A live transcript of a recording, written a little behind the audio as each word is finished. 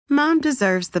Mom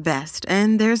deserves the best,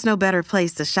 and there's no better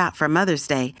place to shop for Mother's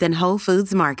Day than Whole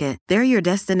Foods Market. They're your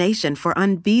destination for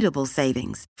unbeatable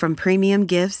savings, from premium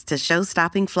gifts to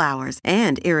show-stopping flowers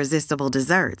and irresistible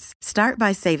desserts. Start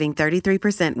by saving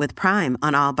 33% with Prime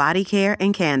on all body care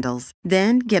and candles.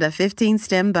 Then get a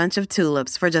 15-stem bunch of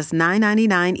tulips for just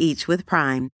 $9.99 each with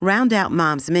Prime. Round out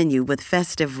Mom's menu with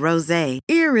festive rosé,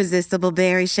 irresistible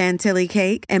berry chantilly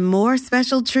cake, and more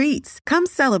special treats. Come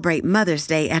celebrate Mother's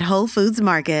Day at Whole Foods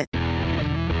Market.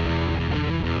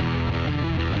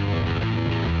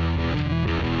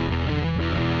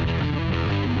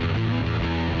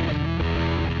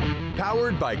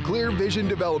 Powered by Clear Vision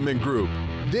Development Group.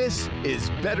 This is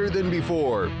Better Than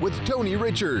Before with Tony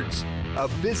Richards, a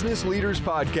business leaders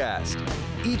podcast.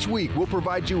 Each week, we'll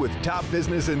provide you with top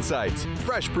business insights,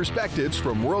 fresh perspectives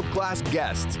from world-class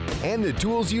guests, and the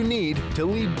tools you need to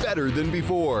lead better than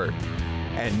before.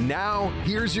 And now,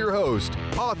 here's your host,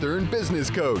 author and business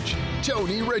coach,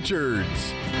 Tony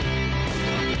Richards.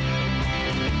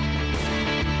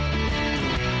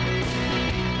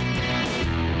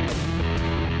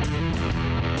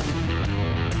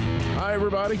 Hi,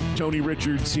 everybody. Tony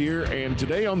Richards here. And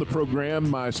today on the program,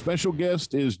 my special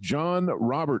guest is John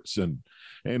Robertson.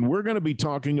 And we're going to be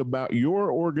talking about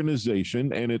your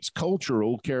organization and its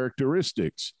cultural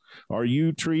characteristics. Are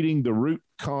you treating the root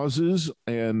causes,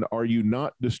 and are you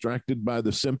not distracted by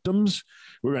the symptoms?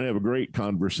 We're going to have a great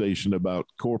conversation about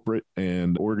corporate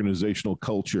and organizational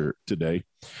culture today.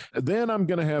 Then I'm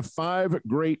going to have 5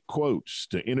 great quotes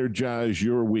to energize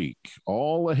your week,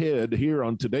 all ahead here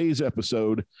on today's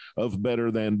episode of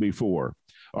Better Than Before.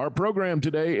 Our program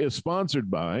today is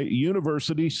sponsored by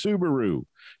University Subaru.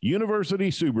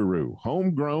 University Subaru,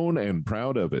 homegrown and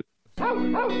proud of it.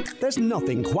 There's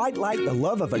nothing quite like the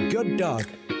love of a good dog.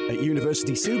 At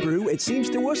University Subaru, it seems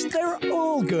to us they're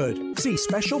all good. See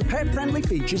special pet-friendly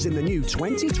features in the new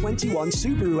 2021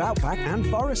 Subaru Outback and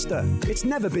Forester. It's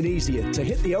never been easier to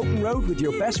hit the open road with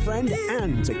your best friend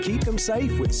and to keep them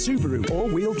safe with Subaru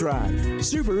all-wheel drive.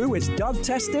 Subaru is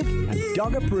dog-tested and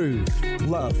dog-approved.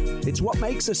 Love, it's what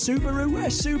makes a Subaru,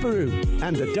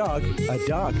 and a dog.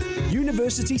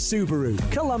 University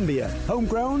Subaru, Columbia,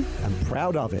 homegrown and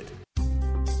proud of it.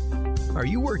 Are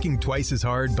you working twice as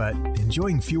hard but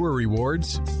enjoying fewer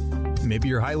rewards? Maybe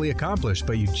you're highly accomplished,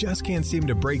 but you just can't seem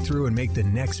to break through and make the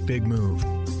next big move.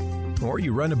 Or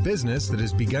you run a business that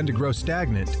has begun to grow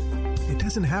stagnant. It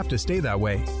doesn't have to stay that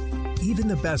way. Even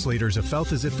the best leaders have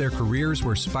felt as if their careers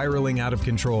were spiraling out of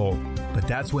control. But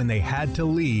that's when they had to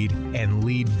lead, and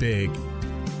lead big.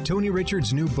 Tony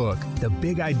Richards' new book, The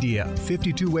Big Idea,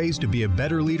 52 Ways to Be a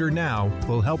Better Leader Now,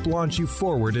 will help launch you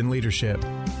forward in leadership.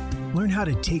 Learn how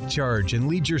to take charge and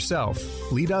lead yourself,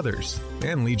 lead others,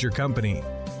 and lead your company.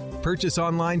 Purchase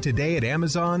online today at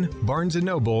Amazon, Barnes &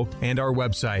 Noble, and our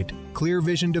website,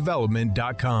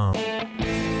 clearvisiondevelopment.com.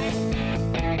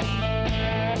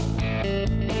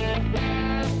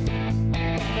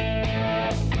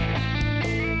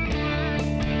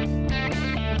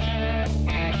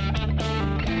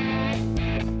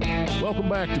 Welcome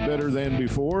back to Better Than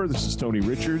Before. This is Tony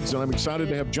Richards, and I'm excited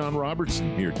to have John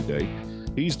Robertson here today.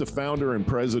 He's the founder and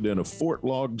president of Fort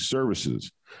Log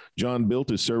Services. John built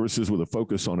his services with a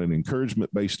focus on an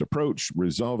encouragement-based approach,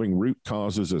 resolving root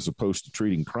causes as opposed to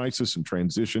treating crisis and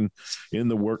transition in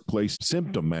the workplace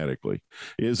symptomatically.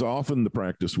 It is often the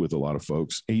practice with a lot of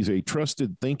folks. He's a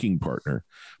trusted thinking partner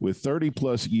with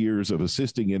 30-plus years of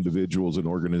assisting individuals and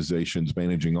organizations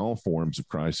managing all forms of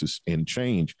crisis and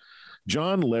change.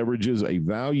 John leverages a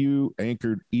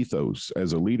value-anchored ethos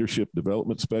as a leadership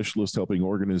development specialist, helping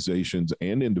organizations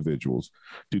and individuals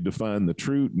to define the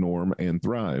true norm and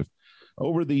thrive.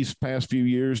 Over these past few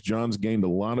years, John's gained a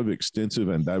lot of extensive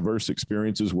and diverse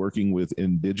experiences working with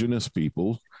indigenous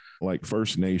people like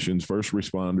First Nations, first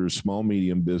responders, small,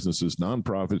 medium businesses,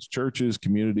 nonprofits, churches,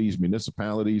 communities,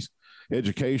 municipalities,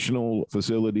 educational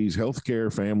facilities,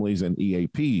 healthcare, families, and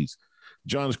EAPs.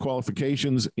 John's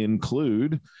qualifications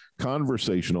include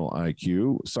conversational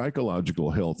IQ,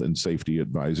 psychological health and safety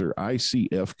advisor,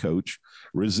 ICF coach,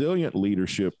 resilient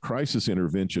leadership, crisis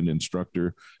intervention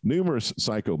instructor, numerous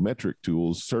psychometric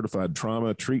tools, certified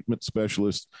trauma treatment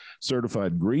specialist,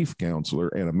 certified grief counselor,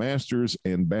 and a master's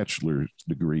and bachelor's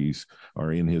degrees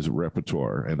are in his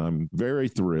repertoire. And I'm very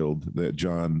thrilled that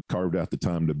John carved out the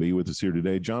time to be with us here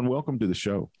today. John, welcome to the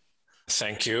show.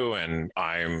 Thank you. And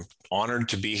I'm honored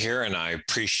to be here, and I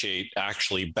appreciate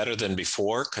actually Better Than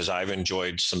Before because I've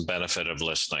enjoyed some benefit of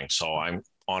listening. So I'm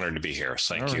honored to be here.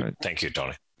 Thank you. Thank you,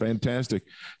 Tony. Fantastic.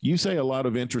 You say a lot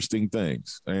of interesting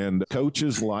things, and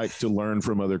coaches like to learn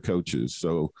from other coaches.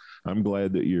 So I'm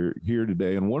glad that you're here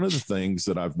today. And one of the things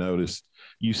that I've noticed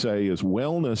you say is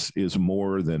wellness is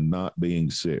more than not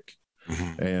being sick.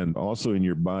 Mm-hmm. And also in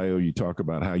your bio, you talk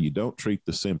about how you don't treat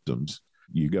the symptoms.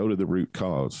 You go to the root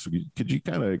cause. Could you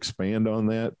kind of expand on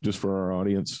that just for our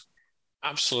audience?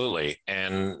 Absolutely.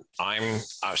 And I'm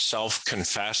a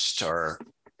self-confessed, or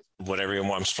whatever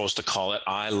I'm supposed to call it,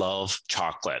 I love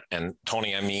chocolate. And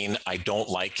Tony, I mean, I don't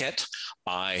like it.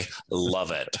 I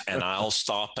love it. And I'll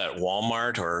stop at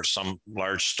Walmart or some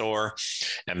large store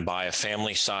and buy a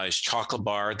family-sized chocolate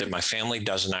bar that my family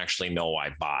doesn't actually know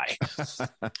I buy.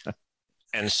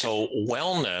 And so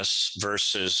wellness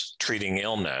versus treating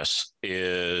illness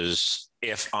is,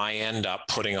 if I end up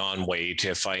putting on weight,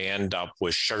 if I end up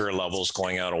with sugar levels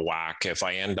going out of whack, if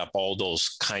I end up all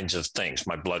those kinds of things,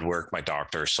 my blood work, my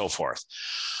doctor, so forth,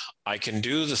 I can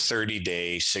do the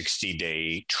 30-day,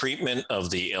 60-day treatment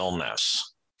of the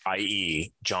illness,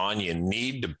 i.e., John, you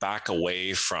need to back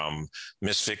away from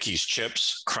Miss Vicky's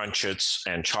chips, Crunchits,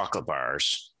 and chocolate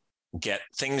bars, get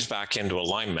things back into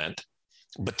alignment.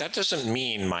 But that doesn't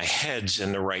mean my head's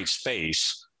in the right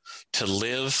space to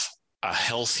live a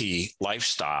healthy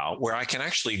lifestyle where I can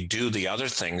actually do the other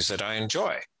things that I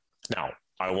enjoy. Now,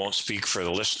 I won't speak for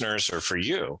the listeners or for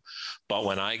you, but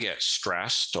when I get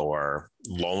stressed or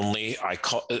lonely,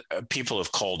 people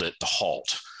have called it the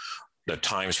halt, the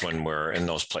times when we're in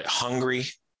those places, hungry,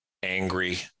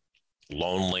 angry,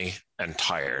 lonely, and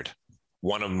tired.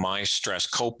 One of my stress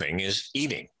coping is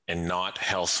eating and not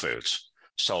health foods.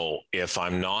 So if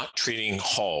I'm not treating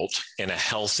halt in a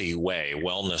healthy way,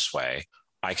 wellness way,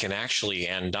 I can actually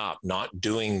end up not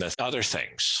doing the other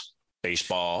things,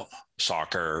 baseball,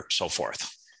 soccer, so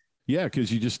forth. Yeah,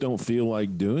 because you just don't feel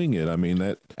like doing it. I mean,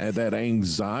 that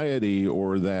anxiety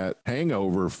or that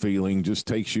hangover feeling just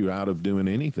takes you out of doing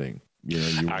anything.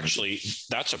 Actually,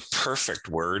 that's a perfect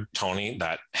word, Tony,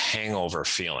 that hangover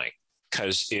feeling,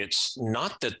 because it's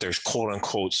not that there's quote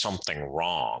unquote something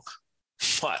wrong,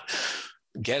 but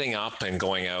getting up and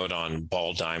going out on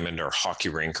ball diamond or hockey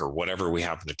rink or whatever we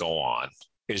happen to go on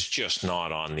is just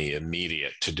not on the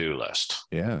immediate to-do list.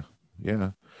 Yeah.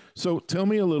 Yeah. So tell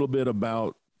me a little bit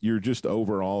about your just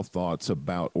overall thoughts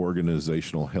about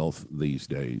organizational health these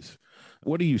days.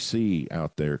 What do you see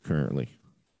out there currently?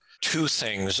 Two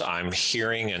things I'm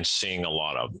hearing and seeing a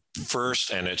lot of.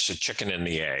 First, and it's a chicken and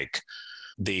the egg,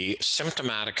 the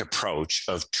symptomatic approach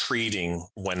of treating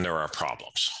when there are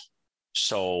problems.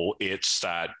 So it's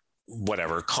that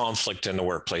whatever conflict in the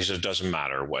workplace, it doesn't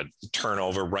matter what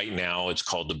turnover right now, it's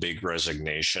called the big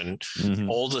resignation. Mm-hmm.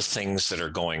 All the things that are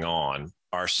going on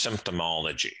are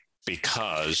symptomology,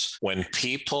 because when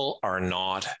people are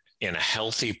not in a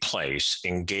healthy place,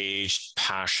 engaged,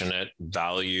 passionate,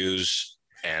 values,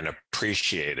 and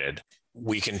appreciated,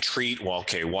 we can treat, well,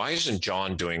 okay, why isn't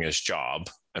John doing his job?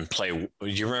 And play,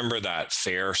 you remember that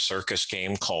fair circus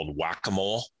game called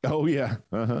Whack-A-Mole? Oh, yeah.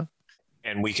 Uh-huh.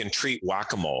 And we can treat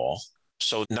whack-a-mole.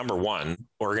 So number one,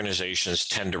 organizations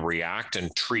tend to react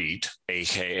and treat,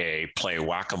 AKA play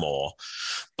whack-a-mole.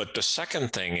 But the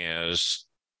second thing is,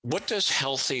 what does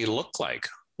healthy look like?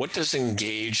 What does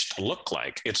engaged look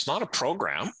like? It's not a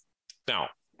program. Now,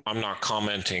 I'm not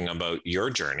commenting about your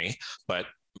journey, but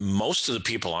most of the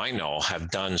people I know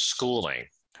have done schooling.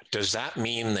 Does that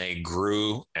mean they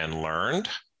grew and learned,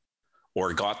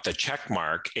 or got the check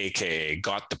mark, AKA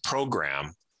got the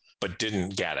program, but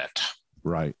didn't get it?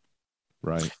 Right.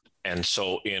 And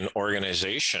so in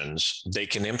organizations, they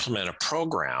can implement a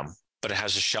program, but it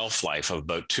has a shelf life of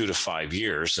about 2 to 5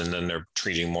 years, and then they're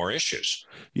treating more issues.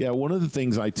 Yeah, one of the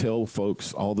things I tell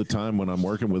folks all the time when I'm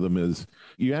working with them is,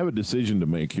 you have a decision to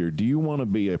make here. Do you want to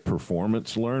be a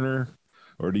performance learner,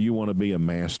 or do you want to be a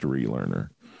mastery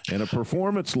learner? And a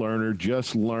performance learner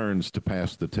just learns to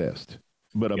pass the test,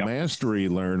 but a mastery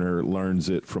learner learns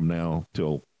it from now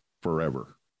till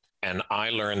forever. And I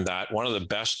learned that one of the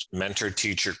best mentor,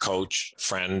 teacher, coach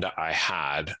friend I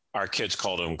had, our kids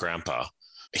called him Grandpa.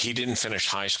 He didn't finish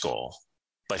high school,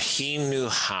 but he knew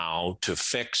how to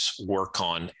fix, work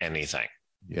on anything.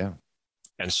 Yeah.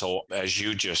 And so, as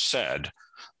you just said,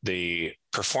 the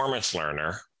performance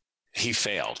learner, he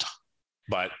failed.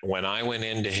 But when I went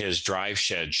into his drive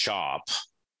shed shop,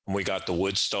 we got the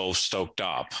wood stove stoked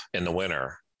up in the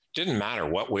winter. Didn't matter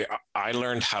I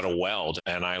learned how to weld,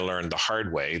 and I learned the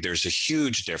hard way. There's a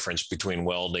huge difference between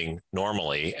welding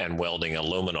normally and welding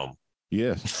aluminum.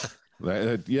 Yes.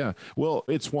 Yeah. Well,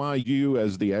 it's why you,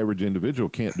 as the average individual,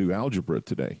 can't do algebra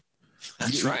today.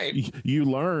 That's right. You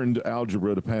learned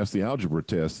algebra to pass the algebra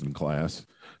test in class,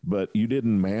 but you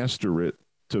didn't master it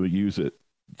to use it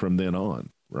from then on.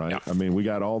 right? Yeah. I mean, we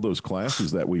got all those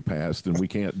classes that we passed and we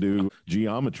can't do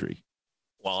geometry.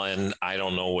 Well, and I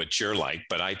don't know what you're like,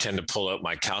 but I tend to pull out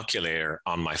my calculator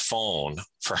on my phone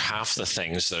for half the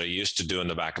things that I used to do in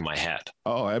the back of my head.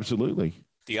 Oh, absolutely.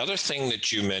 The other thing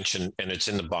that you mentioned, and it's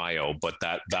in the bio, but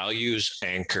that values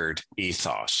anchored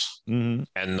ethos. Mm-hmm.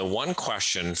 And the one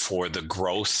question for the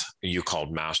growth, you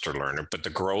called master learner, but the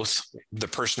growth, the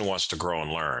person who wants to grow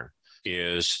and learn,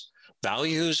 is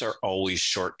values are always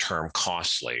short-term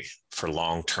costly for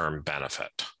long-term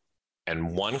benefit.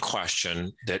 And one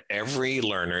question that every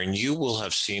learner, and you will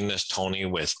have seen this, Tony,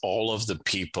 with all of the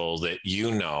people that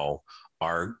you know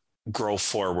are grow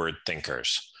forward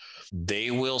thinkers.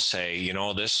 They will say, you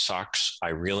know, this sucks. I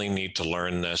really need to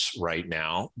learn this right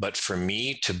now. But for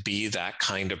me to be that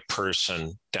kind of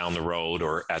person down the road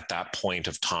or at that point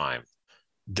of time,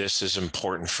 this is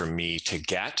important for me to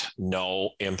get,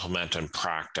 know, implement, and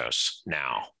practice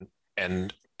now.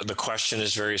 And the question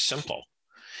is very simple.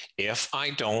 If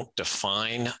I don't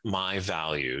define my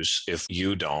values, if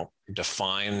you don't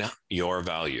define your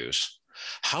values,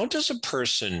 how does a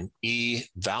person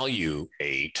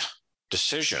evaluate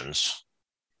decisions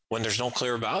when there's no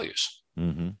clear values?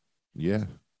 Mm-hmm. Yeah.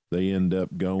 They end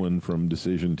up going from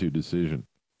decision to decision,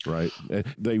 right?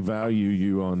 They value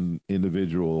you on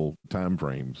individual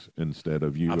timeframes instead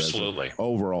of you Absolutely. as an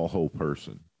overall whole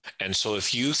person. And so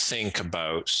if you think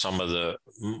about some of the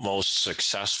most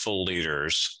successful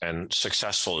leaders, and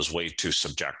successful is way too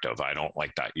subjective. I don't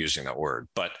like that using that word.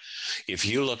 But if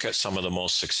you look at some of the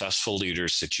most successful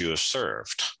leaders that you have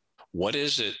served, what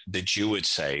is it that you would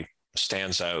say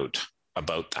stands out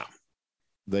about them?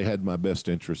 They had my best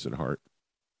interests at heart.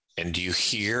 And do you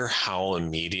hear how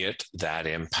immediate that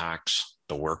impacts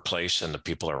the workplace and the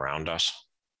people around us?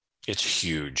 It's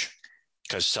huge.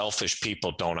 Because selfish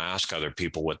people don't ask other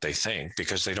people what they think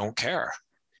because they don't care.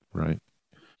 Right.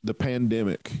 The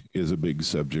pandemic is a big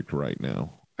subject right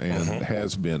now and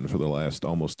has been for the last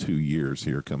almost 2 years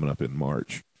here coming up in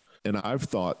March. And I've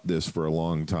thought this for a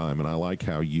long time, and I like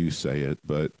how you say it,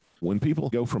 but when people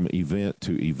go from event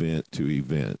to event to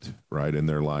event, right, in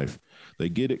their life, they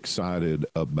get excited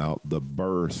about the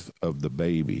birth of the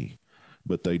baby,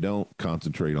 but they don't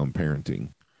concentrate on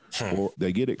parenting. Or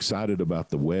they get excited about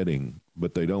the wedding,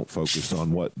 but they don't focus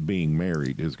on what being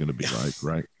married is going to be like,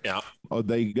 right? Yeah. Or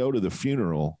they go to the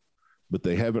funeral, but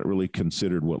they haven't really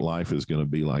considered what life is going to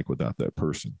be like without that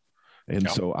person. And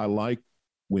so I like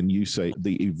when you say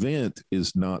the event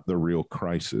is not the real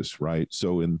crisis, right?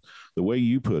 So in the way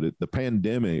you put it, the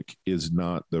pandemic is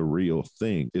not the real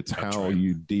thing. It's That's how right.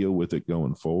 you deal with it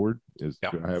going forward. Do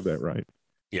I have that right?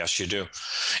 Yes, you do.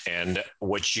 And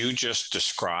what you just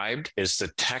described is the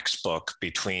textbook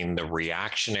between the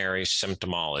reactionary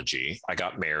symptomology. I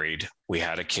got married, we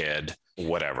had a kid,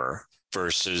 whatever,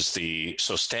 versus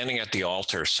so standing at the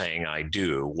altar saying I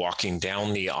do, walking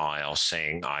down the aisle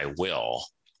saying I will,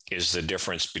 is the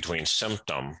difference between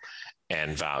symptom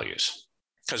and values.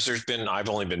 Because I've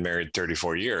only been married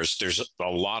 34 years. There's a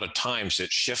lot of times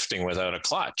it's shifting without a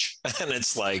clutch. And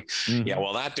it's like, yeah,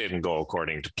 well, that didn't go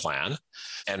according to plan.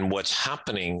 And what's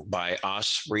happening by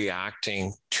us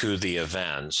reacting to the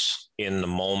events in the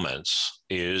moments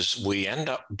is we end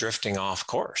up drifting off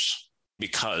course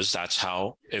because that's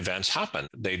how events happen.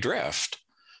 They drift.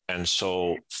 And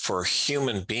so for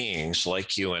human beings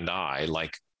like you and I,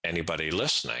 like anybody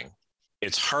listening,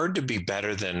 it's hard to be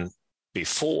better than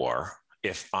before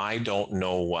if I don't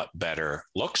know what better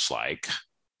looks like.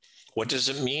 What does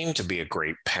it mean to be a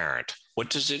great parent? What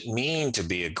does it mean to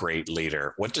be a great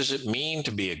leader? What does it mean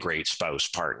to be a great spouse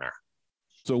partner?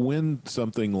 So when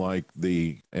something like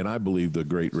and I believe the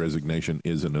Great Resignation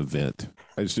is an event,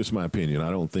 it's just my opinion.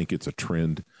 I don't think it's a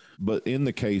trend. But in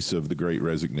the case of the Great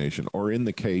Resignation or in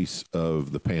the case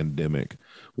of the pandemic,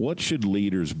 what should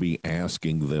leaders be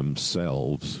asking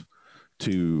themselves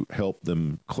to help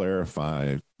them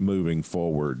clarify moving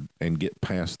forward and get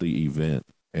past the event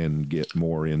and get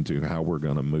more into how we're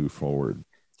going to move forward?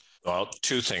 Well,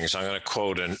 two things. I'm going to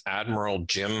quote an Admiral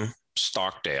Jim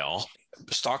Stockdale.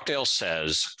 Stockdale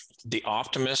says, the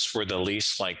optimists were the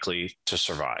least likely to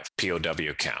survive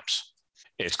POW camps.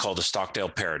 It's called the Stockdale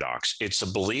paradox. It's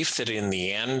a belief that in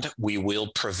the end, we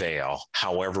will prevail.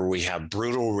 However, we have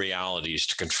brutal realities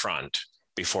to confront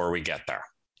before we get there.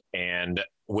 And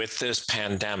with this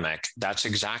pandemic, that's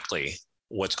exactly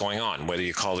what's going on. Whether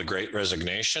you call it the Great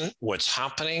Resignation, what's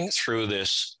happening through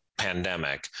this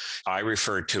pandemic, I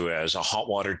refer to as a hot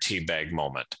water tea bag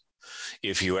moment.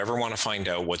 If you ever want to find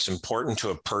out what's important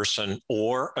to a person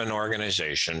or an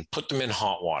organization, put them in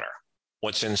hot water.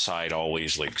 What's inside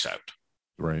always leaks out.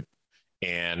 Right.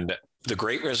 And the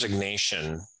Great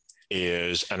Resignation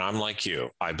is, and I'm like you,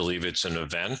 I believe it's an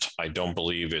event. I don't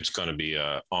believe it's going to be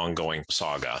an ongoing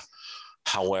saga.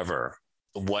 However,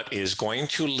 what is going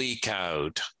to leak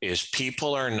out is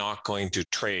people are not going to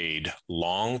trade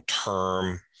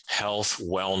long-term health,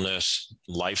 wellness,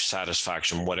 life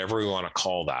satisfaction, whatever we want to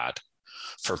call that,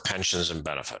 for pensions and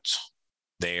benefits.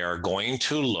 They are going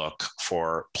to look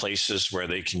for places where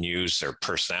they can use their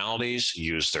personalities,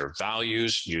 use their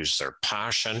values, use their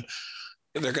passion.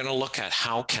 They're going to look at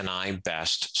how can I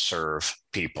best serve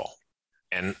people?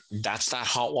 And that's that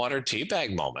hot water tea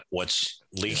bag moment. What's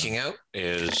leaking out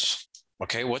is,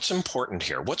 okay, what's important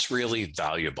here? What's really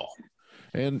valuable?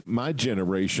 And my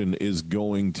generation is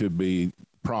going to be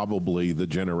probably the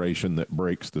generation that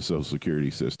breaks the Social Security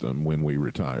system when we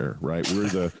retire, right? We're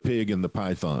the pig and the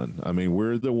python. I mean,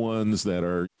 we're the ones that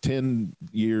are 10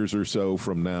 years or so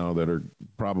from now that are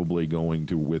probably going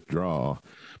to withdraw.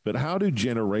 But how do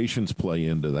generations play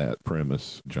into that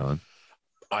premise, John?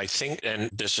 I think,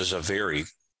 and this is a very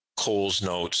Coles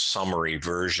Notes summary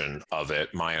version of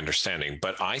it, my understanding,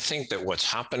 but I think that what's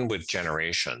happened with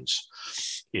generations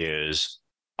is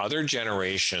other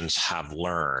generations have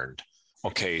learned,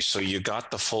 okay, so you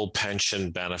got the full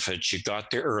pension benefits, you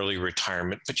got the early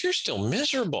retirement, but you're still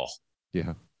miserable.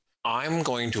 Yeah. I'm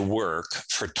going to work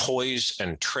for toys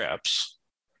and trips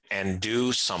and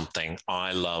do something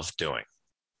I love doing.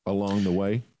 Along the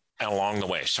way? Along the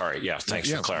way. Sorry. Yeah.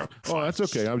 Thanks for clarifying. Oh, that's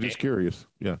okay. I was just curious.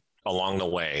 Yeah. Along the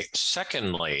way.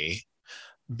 Secondly,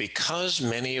 because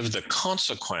many of the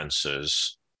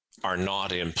consequences are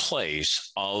not in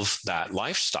place of that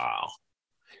lifestyle,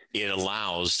 it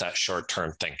allows that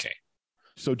short-term thinking.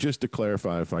 So just to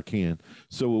clarify, if I can,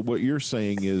 so what you're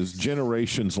saying is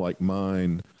generations like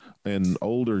mine and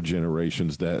older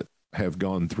generations that have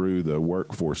gone through the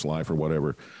workforce life or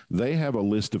whatever, they have a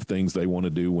list of things they want to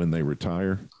do when they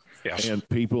retire. Yes. And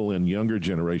people in younger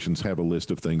generations have a list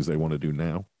of things they want to do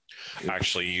now.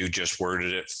 Actually, you just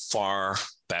worded it far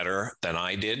better than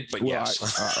I did, but well,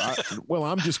 yes. Well,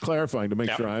 I'm just clarifying to make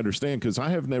sure I understand, because I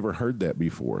have never heard that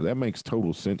before. That makes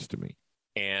total sense to me.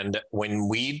 And when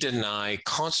we deny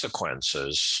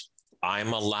consequences,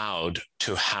 I'm allowed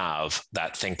to have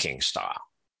that thinking style.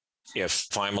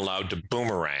 If I'm allowed to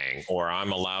boomerang, or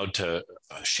I'm allowed to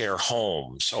share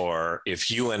homes, or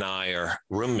if you and I are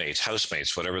roommates,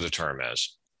 housemates, whatever the term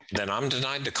is, then I'm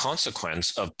denied the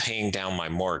consequence of paying down my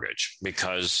mortgage,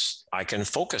 because I can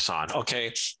focus on,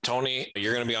 okay, Tony,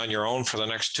 you're going to be on your own for the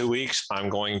next 2 weeks. I'm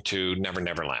going to Never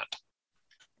Never Land.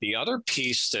 The other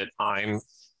piece that I'm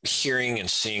hearing and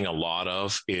seeing a lot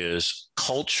of is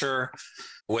culture,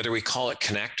 whether we call it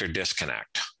connect or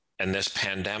disconnect, and this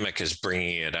pandemic is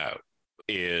bringing it out,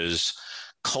 is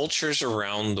cultures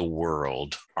around the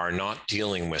world are not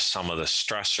dealing with some of the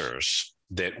stressors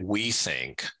that we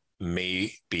think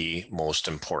may be most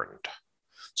important.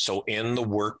 So in the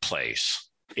workplace,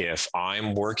 if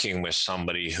I'm working with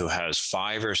somebody who has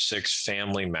 5 or 6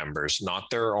 family members,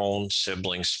 not their own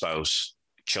sibling, spouse,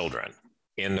 children,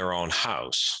 in their own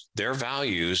house, their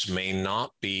values may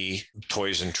not be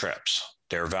toys and trips.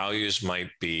 Their values might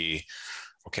be,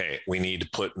 okay, we need to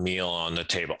put meal on the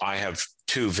table. I have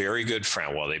 2 very good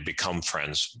friends. Well, they become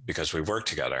friends because we work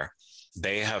together.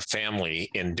 They have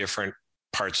family in different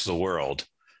parts of the world.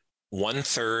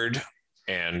 1/3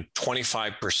 and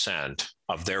 25%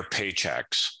 of their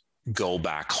paychecks go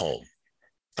back home.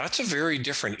 That's a very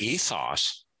different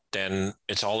ethos than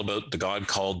it's all about the God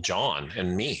called John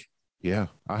and me. Yeah.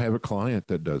 I have a client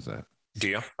that does that. Do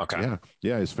you? Okay. Yeah.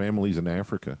 Yeah. His family's in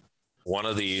Africa. One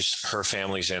of these, her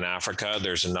family's in Africa.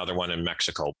 There's another one in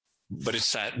Mexico. But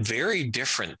it's that very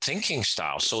different thinking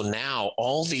style. So now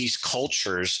all these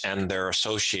cultures and their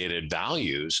associated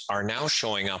values are now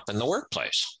showing up in the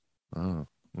workplace. Oh.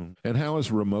 And how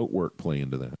does remote work play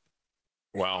into that?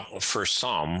 Well, for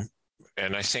some,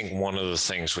 and I think one of the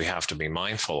things we have to be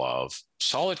mindful of,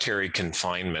 solitary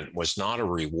confinement was not a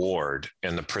reward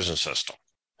in the prison system.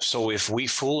 So if we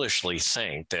foolishly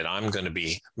think that I'm going to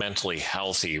be mentally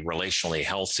healthy, relationally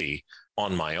healthy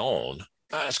on my own,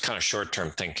 that's kind of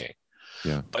short-term thinking.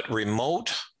 Yeah. But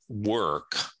remote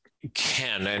work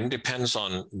can, and depends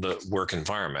on the work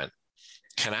environment,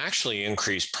 can actually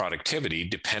increase productivity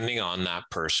depending on that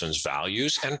person's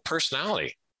values and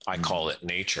personality. I call it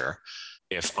nature.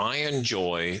 If I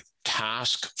enjoy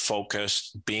task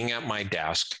focused, being at my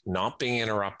desk, not being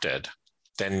interrupted,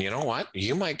 then you know what?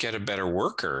 You might get a better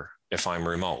worker if I'm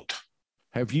remote.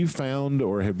 Have you found,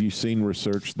 or have you seen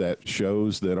research that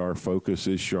shows that our focus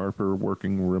is sharper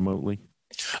working remotely?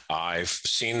 I've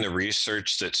seen the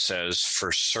research that says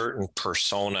for certain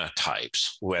persona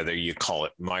types, whether you call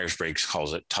it, Myers-Briggs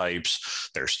calls it types,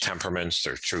 there's temperaments,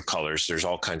 there's true colors, there's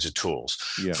all kinds of tools.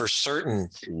 Yeah. For certain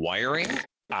wiring,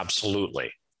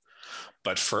 absolutely.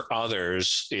 But for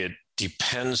others, it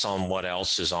depends on what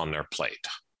else is on their plate.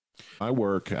 I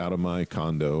work out of my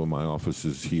condo. My office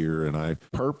is here. And I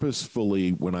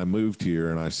purposefully, when I moved here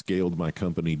and I scaled my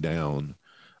company down,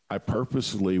 I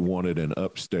purposely wanted an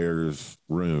upstairs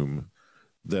room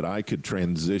that I could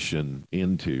transition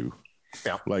into.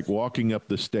 Yeah. Like walking up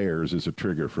the stairs is a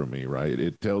trigger for me, right?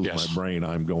 It tells my brain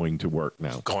I'm going to work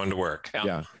now. Going to work.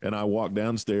 Yeah. And I walk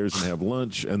downstairs and have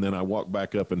lunch, and then I walk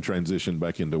back up and transition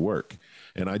back into work.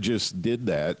 And I just did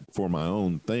that for my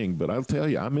own thing. But I'll tell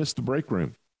you, I miss the break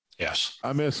room. Yes.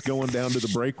 I miss going down to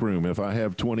the break room if I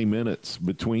have 20 minutes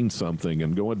between something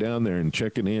and going down there and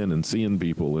checking in and seeing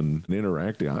people and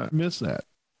interacting. I miss that.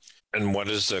 And what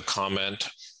is the comment?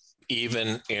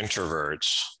 Even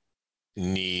introverts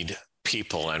need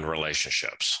people and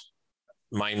relationships.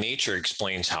 My nature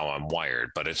explains how I'm wired,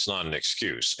 but it's not an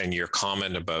excuse. And your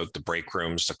comment about the break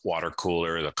rooms, the water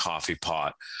cooler, the coffee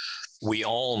pot, we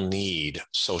all need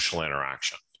social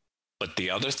interaction. But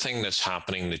the other thing that's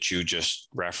happening that you just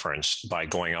referenced by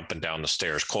going up and down the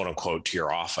stairs, quote unquote, to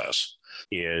your office,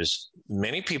 is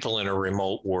many people in a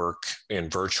remote work in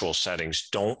virtual settings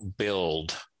don't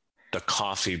build the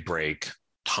coffee break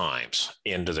times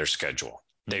into their schedule.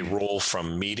 They roll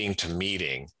from meeting to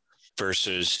meeting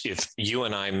versus if you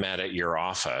and I met at your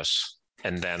office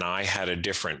and then I had a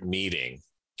different meeting,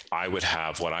 I would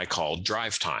have what I call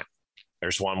drive time.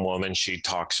 There's one woman, she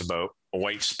talks about a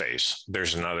white space.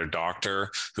 There's another doctor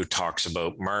who talks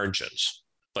about margins.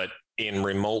 But in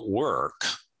remote work,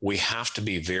 we have to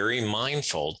be very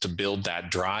mindful to build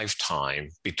that drive time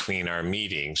between our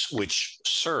meetings, which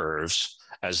serves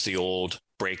as the old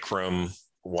break room,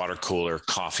 water cooler,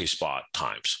 coffee spot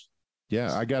times.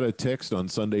 Yeah, I got a text on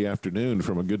Sunday afternoon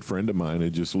from a good friend of mine who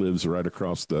just lives right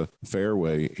across the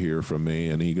fairway here from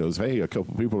me. And he goes, hey, a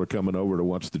couple people are coming over to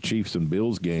watch the Chiefs and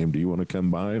Bills game. Do you want to come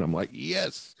by? And I'm like,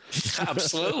 yes.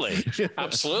 Absolutely.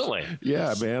 Absolutely.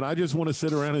 Yeah, man. I just want to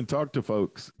sit around and talk to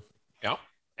folks. Yeah.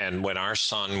 And when our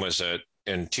son was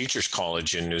in teachers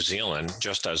college in New Zealand,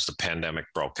 just as the pandemic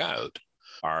broke out,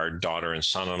 our daughter and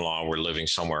son-in-law were living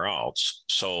somewhere else.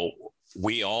 So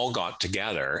we all got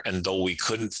together, and though we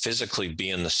couldn't physically be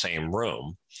in the same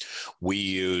room, we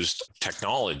used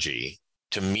technology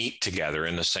to meet together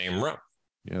in the same room.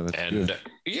 Yeah, that's good.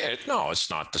 It's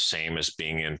not the same as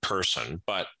being in person,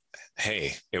 but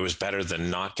hey, it was better than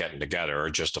not getting together or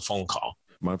just a phone call.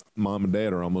 My mom and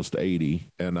dad are almost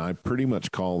 80, and I pretty much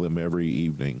call them every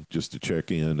evening just to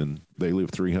check in, and they live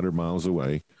 300 miles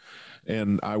away.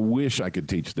 And I wish I could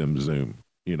teach them Zoom,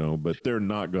 but they're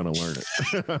not going to learn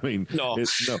it. I mean,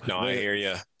 I hear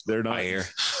you. They're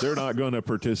not going to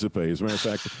participate. As a matter of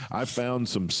fact, I found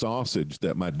some sausage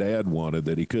that my dad wanted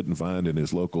that he couldn't find in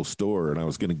his local store, and I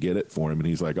was going to get it for him. And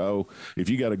he's like, oh, if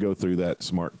you got to go through that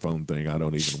smartphone thing, I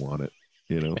don't even want it.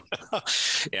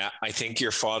 Yeah, I think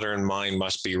your father and mine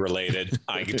must be related.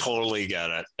 I totally get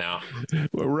it now.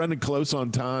 We're running close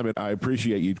on time, and I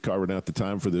appreciate you carving out the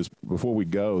time for this. Before we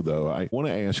go, though, I want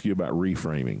to ask you about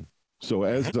reframing. So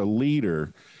as a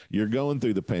leader, you're going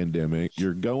through the pandemic,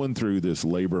 you're going through this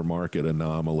labor market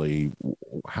anomaly.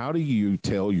 How do you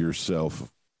tell yourself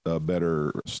a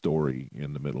better story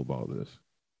in the middle of all this?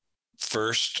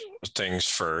 First things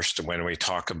first, when we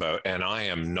talk about, and I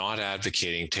am not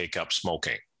advocating take up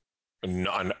smoking.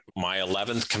 My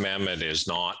 11th commandment is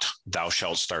not thou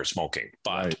shalt start smoking,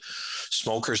 but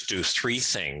smokers do three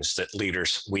things that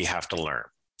leaders, we have to learn.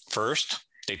 First,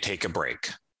 they take a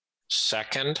break.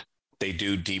 Second, they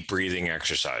do deep breathing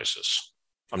exercises.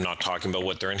 I'm not talking about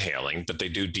what they're inhaling, but they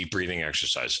do deep breathing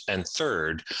exercise. And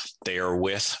third, they are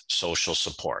with social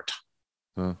support.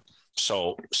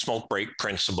 So smoke break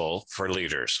principle for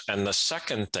leaders. And the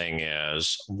second thing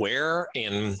is, where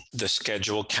in the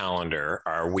schedule calendar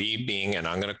are we being, and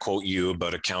I'm going to quote you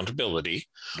about accountability,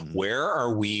 where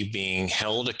are we being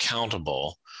held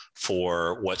accountable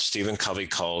for what Stephen Covey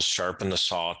calls sharpen the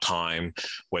saw time,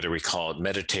 whether we call it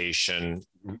meditation,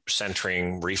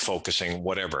 centering, refocusing,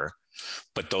 whatever.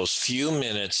 But those few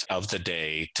minutes of the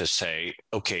day to say,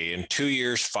 okay, in 2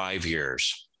 years, 5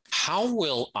 years, how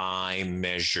will I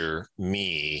measure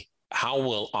me? How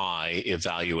will I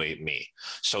evaluate me?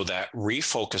 So that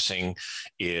refocusing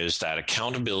is that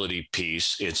accountability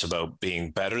piece. It's about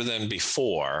being better than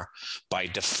before by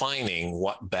defining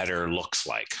what better looks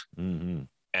like. Mm-hmm.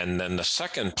 And then the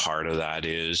second part of that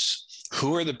is,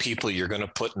 who are the people you're going to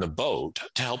put in the boat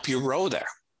to help you row there?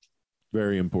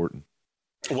 Very important.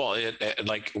 Well,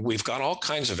 like we've got all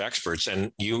kinds of experts,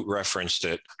 and you referenced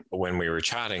it when we were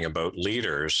chatting about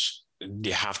leaders.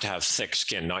 You have to have thick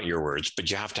skin, not your words, but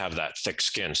you have to have that thick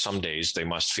skin. Some days they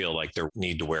must feel like they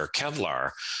need to wear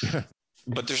Kevlar.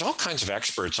 But there's all kinds of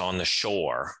experts on the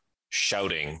shore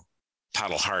shouting,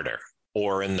 paddle harder,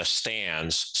 or in the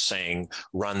stands saying,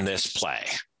 run this play.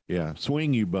 Yeah,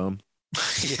 swing, you bum.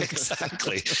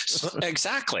 Exactly.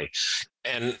 Exactly.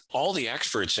 And all the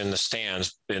experts in the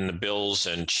stands in the Bills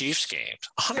and Chiefs games,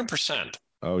 100%.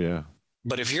 Oh, yeah.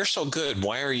 But if you're so good,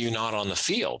 why are you not on the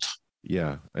field?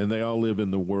 Yeah. And they all live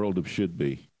in the world of should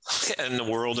be. And the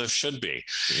world of should be.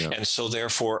 Yeah. And so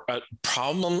therefore, a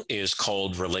problem is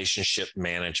called relationship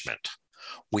management.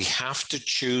 We have to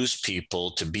choose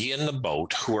people to be in the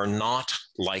boat who are not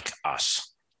like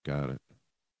us. Got it.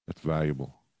 That's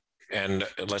valuable. And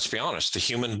let's be honest, the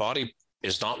human body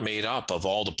is not made up of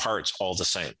all the parts all the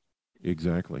same.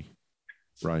 Exactly.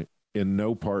 Right. And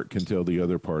no part can tell the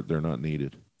other part they're not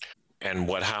needed. And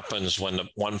what happens when the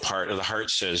one part of the heart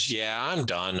says, yeah, I'm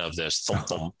done of this. Thump,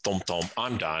 thump, thump, thump.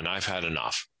 I'm done. I've had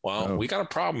enough. Well, we got a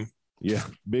problem. Yeah.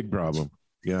 Big problem.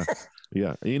 Yeah.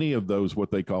 Yeah. Any of those,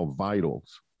 what they call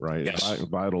vitals, right? Yes.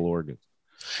 Vital organs.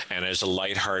 And as a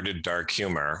lighthearted, dark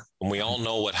humor, and we all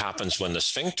know what happens when the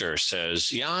sphincter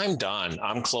says, yeah, I'm done.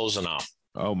 I'm closing up.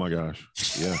 Oh my gosh.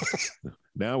 Yeah.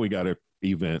 Now we got an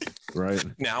event, right?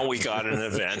 Now we got an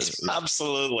event.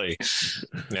 Absolutely.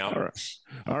 Now,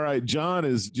 all right. John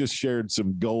has just shared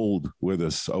some gold with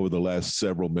us over the last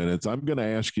several minutes. I'm going to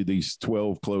ask you these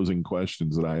 12 closing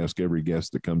questions that I ask every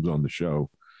guest that comes on the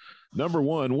show. Number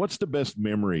one, what's the best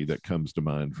memory that comes to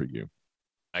mind for you?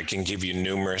 I can give you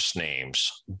numerous names,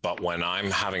 but when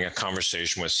I'm having a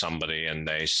conversation with somebody and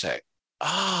they say,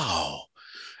 oh,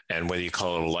 and whether you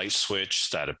call it a light switch,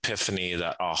 that epiphany,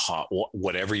 that aha,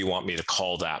 whatever you want me to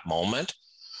call that moment,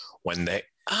 when they,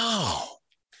 oh,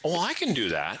 well, I can do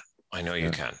that. I know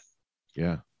you can.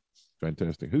 Yeah.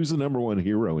 Fantastic. Who's the number one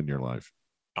hero in your life?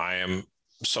 I am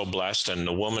so blessed, and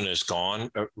the woman is gone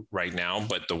right now,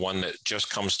 but the one that just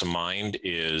comes to mind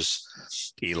is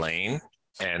Elaine.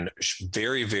 And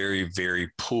very, very,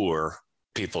 very poor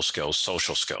people skills,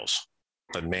 social skills.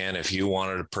 But man, if you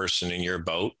wanted a person in your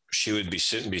boat, she would be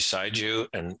sitting beside you.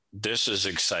 And this is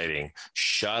exciting.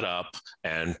 Shut up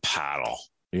and paddle.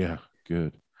 Yeah,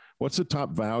 good. What's the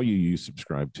top value you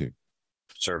subscribe to?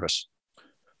 Service.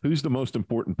 Who's the most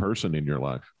important person in your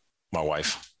life? My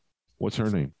wife. What's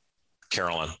her name?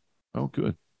 Carolyn. Oh,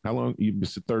 good. How long? You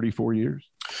said 34 years?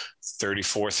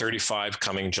 34, 35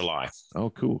 coming July. Oh,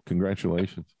 cool.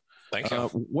 Congratulations. Thank you.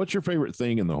 What's your favorite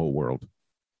thing in the whole world?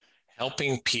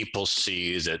 Helping people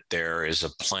see that there is a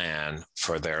plan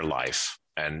for their life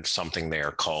and something they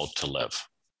are called to live.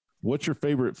 What's your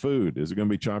favorite food? Is it going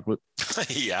to be chocolate?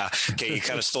 Yeah. Okay. You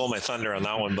kind of stole my thunder on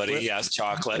that one, buddy. Yes,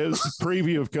 chocolate. It's a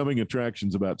preview of coming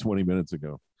attractions about 20 minutes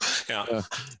ago. Yeah.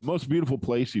 Most beautiful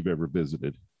place you've ever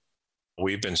visited?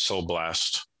 We've been so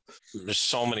blessed. There's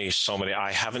so many.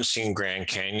 I haven't seen Grand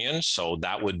Canyon, so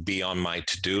that would be on my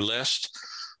to-do list.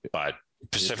 But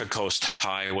Pacific Coast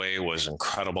Highway was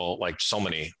incredible. Like so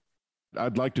many.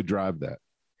 I'd like to drive that.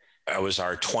 It was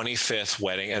our 25th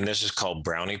wedding, and this is called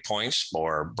brownie points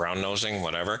or brown nosing,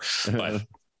 whatever. But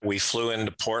we flew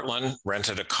into Portland,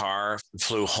 rented a car,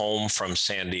 flew home from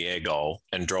San Diego,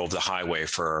 and drove the highway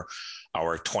for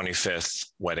our 25th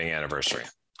wedding anniversary.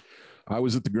 I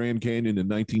was at the Grand Canyon in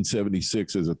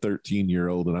 1976 as a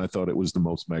 13-year-old, and I thought it was the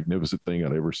most magnificent thing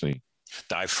I'd ever seen.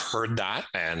 I've heard that,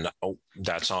 and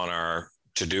that's on our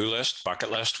to-do list,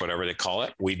 bucket list, whatever they call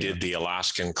it. We did the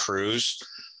Alaskan cruise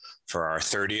for our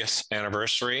 30th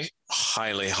anniversary.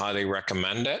 Highly, highly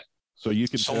recommend it. So you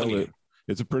can tell that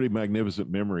it's a pretty magnificent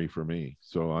memory for me.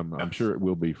 So I'm sure it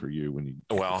will be for you when you.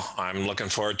 Well, I'm looking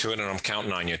forward to it, and I'm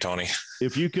counting on you, Tony.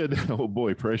 If you could, oh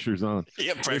boy, pressure's on.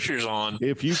 Yeah, pressure's on.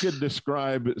 If you could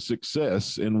describe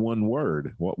success in one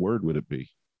word, what word would it be?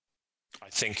 I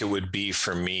think it would be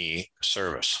for me,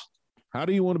 service. How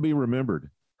do you want to be remembered?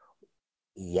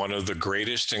 One of the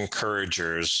greatest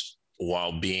encouragers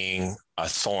while being a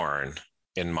thorn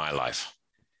in my life.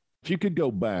 If you could go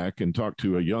back and talk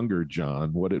to a younger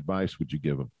John, what advice would you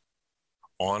give him?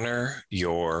 Honor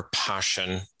your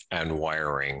passion and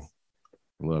wiring.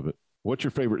 Love it. What's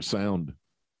your favorite sound?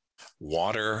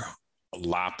 Water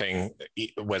lapping,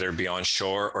 whether it be on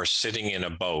shore or sitting in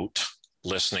a boat,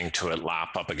 listening to it lap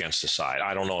up against the side.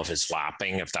 I don't know if it's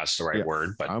lapping, if that's the right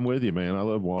word, but I'm with you, man. I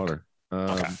love water.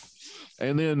 Okay.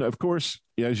 And then, of course,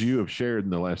 as you have shared in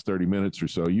the last 30 minutes or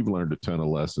so, you've learned a ton of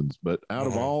lessons. But out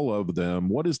of all of them,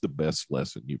 what is the best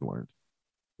lesson you've learned?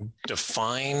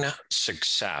 Define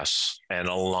success and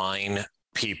align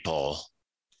people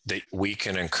that we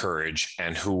can encourage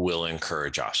and who will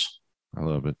encourage us. I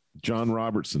love it. John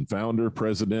Robertson, founder,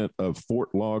 president of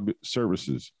Fort Log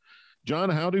Services. John,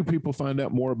 how do people find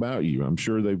out more about you? I'm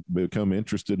sure they've become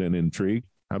interested and intrigued.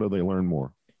 How do they learn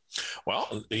more?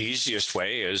 Well, the easiest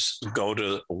way is go to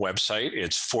the website.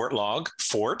 It's Fort Log.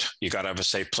 Fort, you got to have a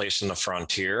safe place in the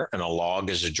frontier, and a log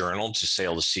is a journal to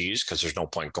sail the seas because there's no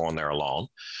point going there alone.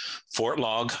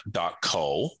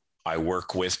 Fortlog.co. I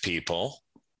work with people,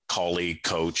 colleague,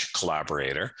 coach,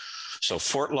 collaborator. So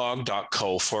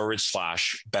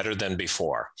fortlog.co/better than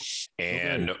before.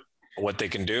 And what they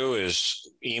can do is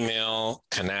email,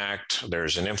 connect.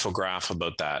 There's an infographic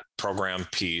about that program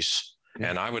piece.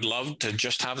 And I would love to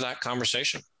just have that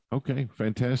conversation. Okay,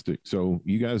 fantastic. So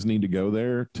you guys need to go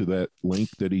there to that link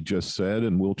that he just said,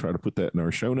 and we'll try to put that in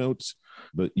our show notes.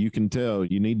 But you can tell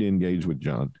you need to engage with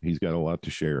John. He's got a lot to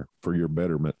share for your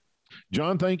betterment.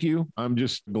 John, thank you. I'm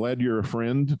just glad you're a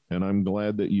friend, and I'm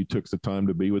glad that you took the time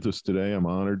to be with us today. I'm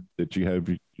honored that you have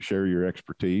share your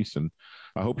expertise, and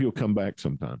I hope you'll come back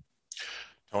sometime.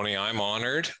 Tony, I'm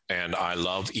honored, and I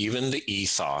love even the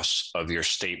ethos of your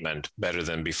statement, better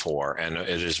than before. And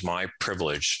it is my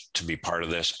privilege to be part of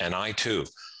this. And I, too,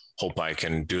 hope I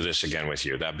can do this again with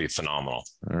you. That'd be phenomenal.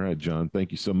 All right, John.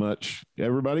 Thank you so much.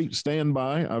 Everybody, stand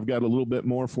by. I've got a little bit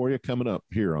more for you coming up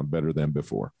here on Better Than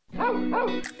Before.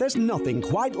 There's nothing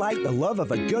quite like the love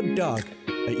of a good dog.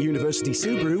 At University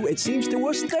Subaru, it seems to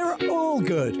us they're all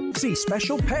good. See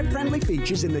special pet-friendly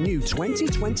features in the new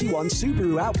 2021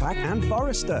 Subaru Outback and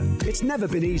Forester. It's never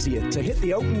been easier to hit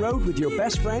the open road with your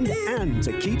best friend and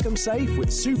to keep them safe with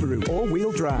Subaru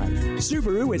all-wheel drive.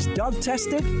 Subaru is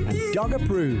dog-tested and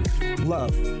dog-approved.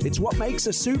 Love, it's what makes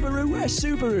a Subaru,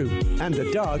 and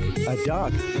a dog, a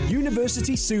dog.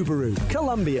 University Subaru,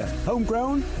 Columbia,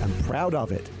 homegrown and proud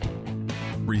of it.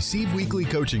 Receive weekly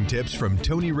coaching tips from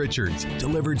Tony Richards,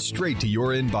 delivered straight to your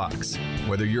inbox.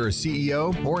 Whether you're a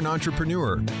CEO or an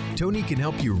entrepreneur, Tony can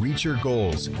help you reach your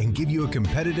goals and give you a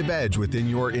competitive edge within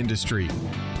your industry.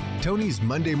 Tony's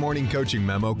Monday morning coaching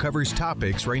memo covers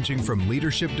topics ranging from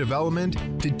leadership development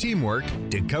to teamwork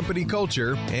to company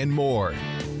culture and more.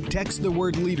 Text the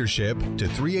word leadership to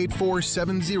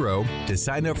 38470 to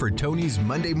sign up for Tony's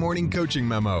Monday morning coaching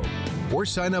memo, or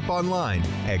sign up online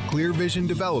at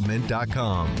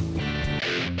clearvisiondevelopment.com.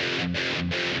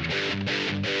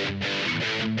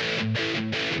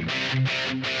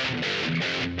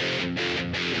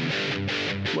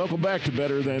 Welcome back to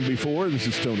Better Than Before. This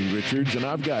is Tony Richards, and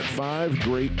I've got 5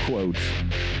 great quotes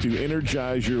to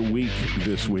energize your week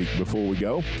this week before we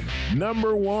go.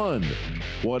 Number 1,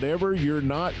 whatever you're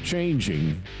not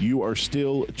changing, you are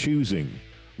still choosing.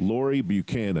 Lori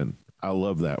Buchanan. I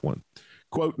love that one.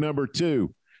 Quote number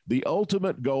 2, the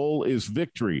ultimate goal is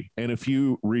victory. And if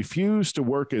you refuse to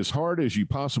work as hard as you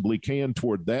possibly can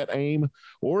toward that aim,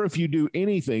 or if you do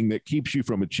anything that keeps you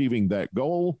from achieving that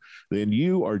goal, then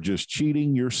you are just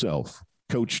cheating yourself.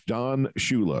 Coach Don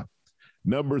Shula.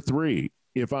 Number 3,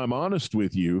 if I'm honest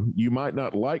with you, you might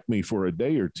not like me for a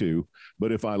day or two,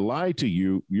 but if I lie to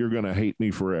you, you're going to hate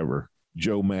me forever.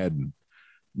 Joe Madden.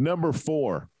 Number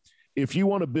 4, if you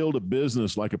want to build a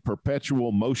business like a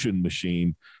perpetual motion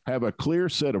machine, have a clear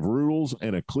set of rules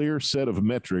and a clear set of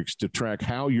metrics to track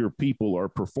how your people are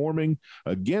performing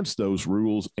against those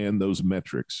rules and those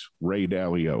metrics. Ray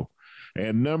Dalio.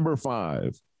 And number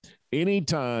 5,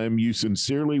 anytime you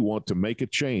sincerely want to make a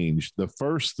change, the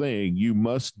first thing you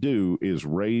must do is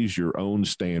raise your own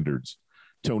standards.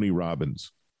 Tony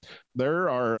Robbins. There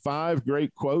are 5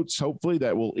 great quotes, hopefully,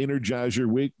 that will energize your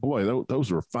week. Boy,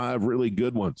 those were 5 really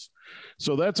good ones.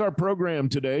 So that's our program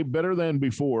today. Better Than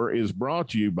Before is brought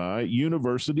to you by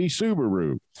University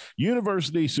Subaru.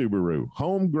 University Subaru,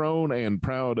 homegrown and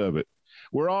proud of it.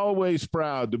 We're always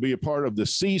proud to be a part of the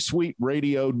C-Suite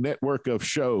Radio network of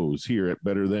shows here at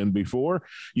Better Than Before.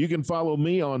 You can follow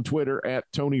me on Twitter at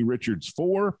Tony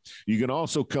Richards4. You can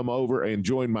also come over and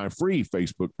join my free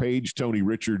Facebook page, Tony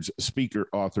Richards, speaker,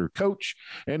 author, coach.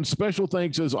 And special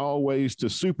thanks, as always, to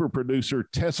super producer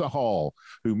Tessa Hall,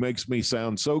 who makes me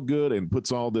sound so good and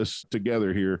puts all this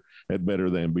together here at Better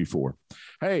Than Before.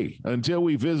 Hey, until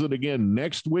we visit again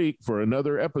next week for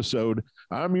another episode,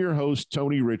 I'm your host,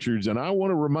 Tony Richards, and I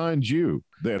want to remind you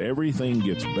that everything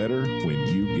gets better when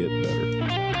you get better.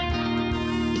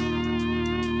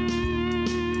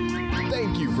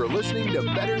 Thank you for listening to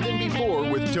Better Than Before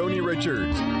with Tony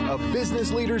Richards, a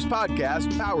business leaders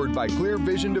podcast powered by Clear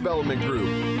Vision Development Group.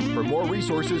 For more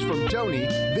resources from Tony,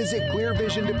 visit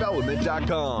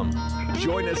clearvisiondevelopment.com.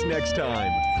 Join us next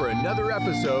time for another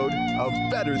episode of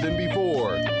Better Than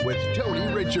Before with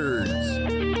Tony Richards.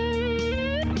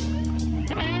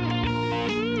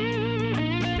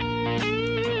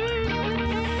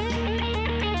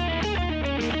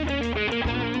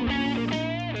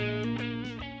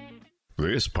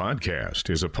 This podcast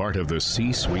is a part of the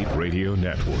C-Suite Radio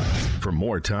Network. For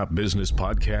more top business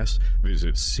podcasts,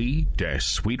 visit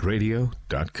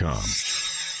c-suiteradio.com.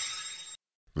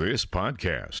 This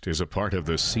podcast is a part of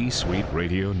the C-Suite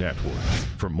Radio Network.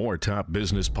 For more top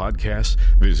business podcasts,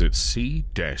 visit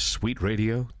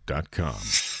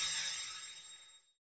c-suiteradio.com.